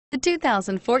The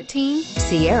 2014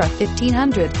 Sierra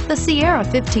 1500. The Sierra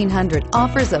 1500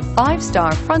 offers a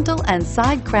 5-star frontal and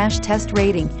side crash test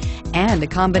rating and a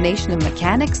combination of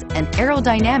mechanics and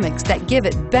aerodynamics that give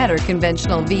it better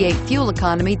conventional V8 fuel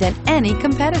economy than any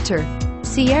competitor.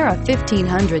 Sierra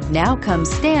 1500 now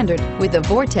comes standard with a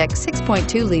Vortex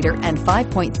 6.2-liter and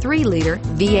 5.3-liter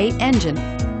V8 engine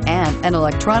and an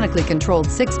electronically controlled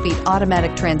 6-speed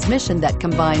automatic transmission that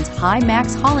combines high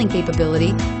max hauling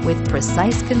capability with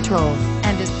precise control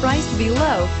and is priced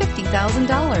below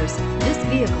 $50,000. This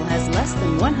vehicle has less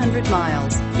than 100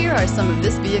 miles. Here are some of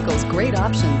this vehicle's great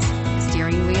options: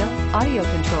 steering wheel audio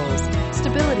controls,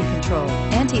 stability control,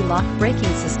 anti-lock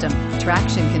braking system,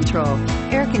 traction control,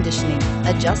 air conditioning,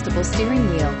 adjustable steering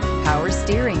wheel, power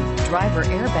steering, driver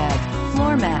airbag,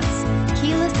 floor mats,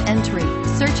 keyless entry.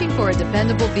 Searching for a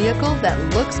dependable vehicle that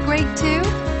looks great too?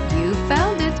 You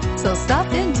found it, so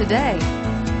stop in today.